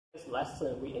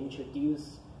lesson, we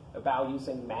introduce about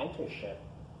using mentorship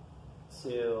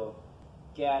to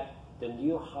get the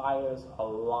new hires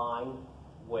aligned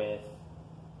with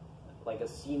like a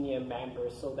senior member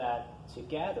so that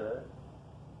together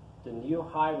the new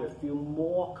hire will feel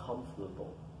more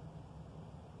comfortable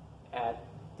at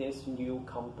this new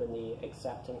company,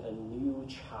 accepting a new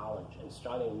challenge and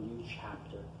starting a new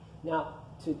chapter. Now,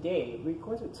 today we're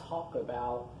going to talk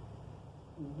about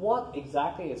what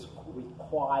exactly is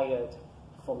required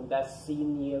from that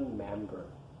senior member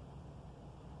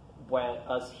when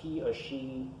as he or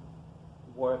she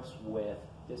works with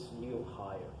this new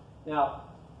hire. Now,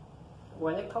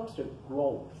 when it comes to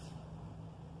growth,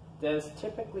 there's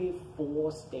typically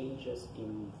 4 stages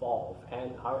involved,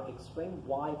 and I'll explain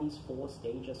why these 4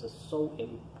 stages are so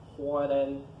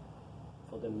important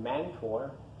for the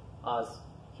mentor as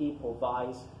he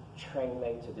provides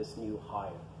training to this new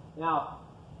hire. Now,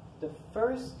 the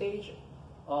first stage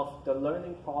of the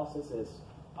learning process is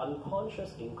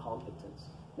unconscious incompetence.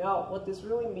 Now, what this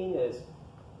really means is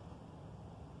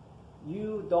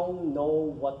you don't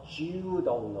know what you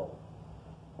don't know.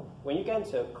 When you get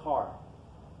into a car,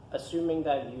 assuming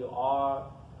that you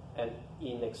are an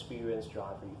inexperienced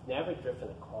driver, you've never driven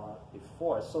a car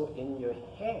before, so in your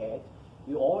head,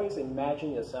 you always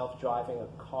imagine yourself driving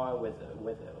a car with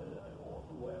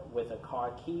a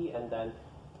car key, and then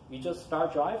you just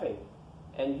start driving,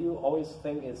 and you always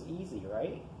think it's easy,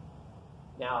 right?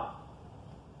 Now,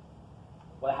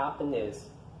 what happened is,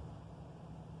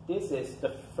 this is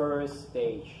the first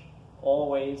stage,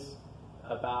 always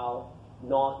about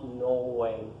not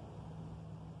knowing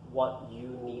what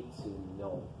you need to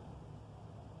know.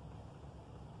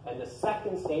 And the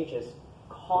second stage is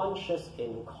conscious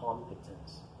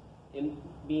incompetence. It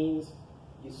means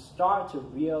you start to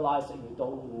realize that you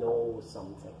don't know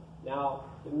something. Now,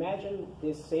 imagine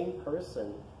this same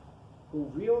person who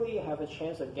really have a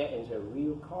chance to get into a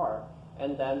real car,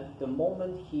 and then the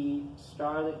moment he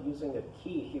started using a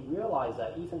key, he realized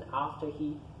that even after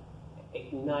he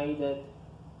ignited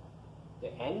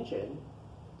the engine,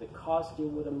 the car still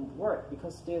wouldn't work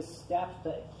because there's steps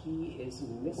that he is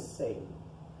missing.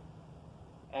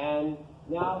 And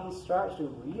now he starts to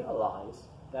realize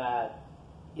that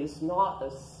it's not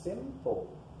as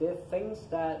simple. There are things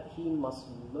that he must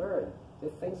learn. There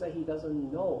are things that he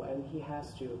doesn't know, and he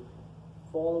has to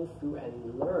follow through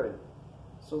and learn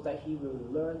so that he will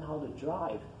learn how to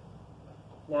drive.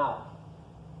 Now,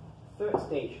 third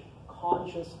stage,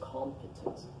 conscious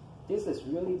competence. This is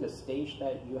really the stage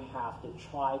that you have to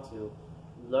try to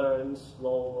learn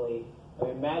slowly.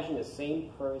 Imagine the same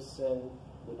person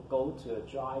would go to a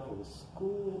driving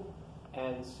school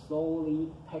and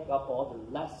slowly pick up all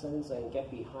the lessons and get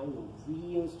behind the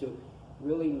wheels to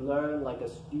really learn like a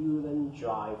student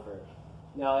driver.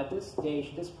 Now at this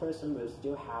stage, this person will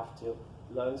still have to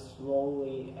learn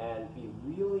slowly and be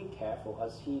really careful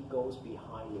as he goes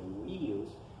behind the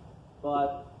wheels.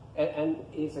 And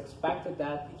it's expected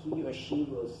that he or she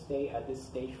will stay at this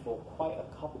stage for quite a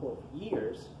couple of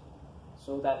years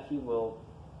so that he will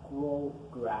grow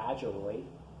gradually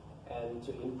and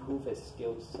to improve his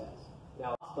skill sets.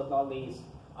 Now, last but not least,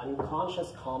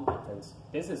 unconscious competence.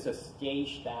 This is a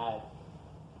stage that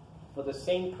for the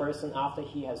same person after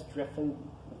he has driven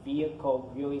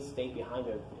vehicle, really stay behind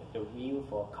the wheel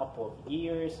for a couple of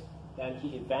years, then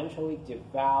he eventually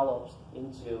develops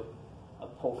into a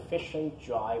proficient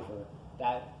driver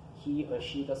that he or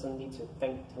she doesn't need to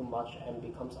think too much and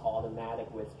becomes automatic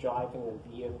with driving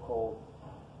the vehicle.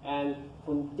 And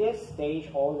from this stage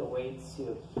all the way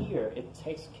to here, it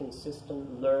takes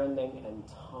consistent learning and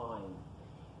time.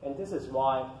 And this is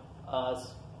why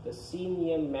as the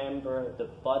senior member, the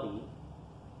buddy,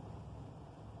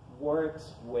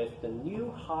 works with the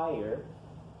new hire,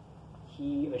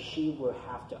 he or she will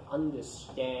have to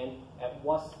understand at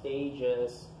what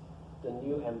stages the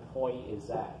new employee is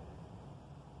at.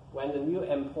 When the new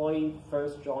employee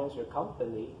first joins your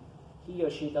company, he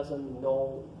or she doesn't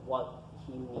know what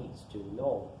he needs to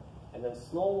know. And then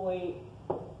slowly,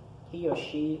 he or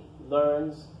she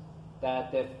learns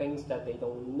that there are things that they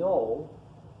don't know,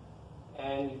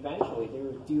 and eventually they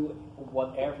will do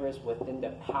whatever is within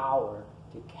their power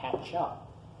to catch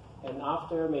up. And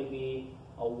after maybe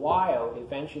a while,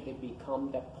 eventually they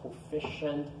become that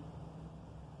proficient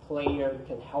player who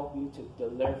can help you to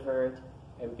deliver it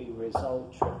and be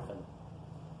result-driven.